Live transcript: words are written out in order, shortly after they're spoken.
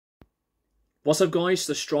What's up guys,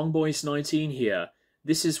 the Strong Boys 19 here.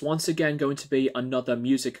 This is once again going to be another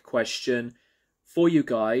music question for you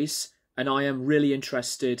guys, and I am really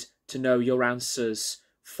interested to know your answers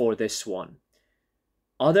for this one.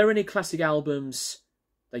 Are there any classic albums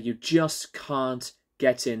that you just can't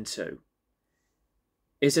get into?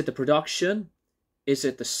 Is it the production? Is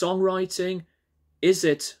it the songwriting? Is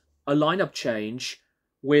it a lineup change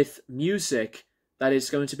with music that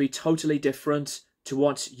is going to be totally different to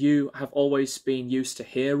what you have always been used to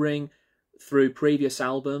hearing through previous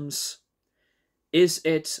albums? Is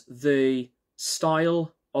it the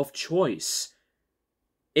style of choice?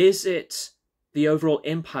 Is it the overall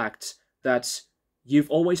impact that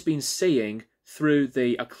you've always been seeing through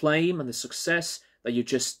the acclaim and the success that you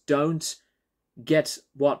just don't get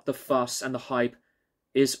what the fuss and the hype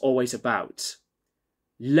is always about?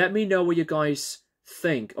 Let me know what you guys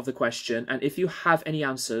think of the question, and if you have any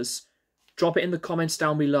answers, drop it in the comments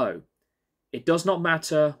down below. It does not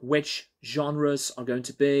matter which genres are going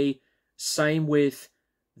to be. Same with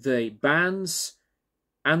the bands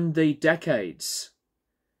and the decades.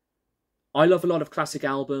 I love a lot of classic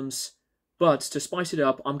albums, but to spice it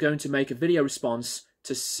up, I'm going to make a video response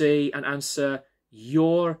to see and answer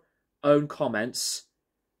your own comments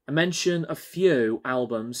and mention a few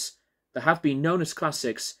albums that have been known as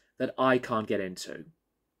classics that I can't get into.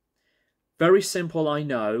 Very simple, I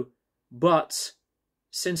know, but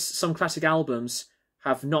since some classic albums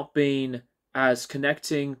have not been as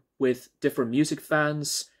connecting with different music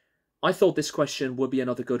fans, I thought this question would be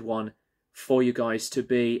another good one for you guys to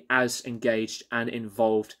be as engaged and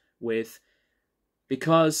involved with,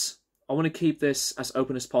 because I want to keep this as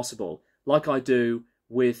open as possible, like I do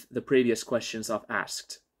with the previous questions I've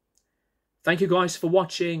asked. Thank you guys for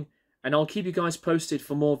watching, and I'll keep you guys posted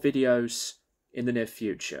for more videos in the near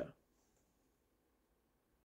future.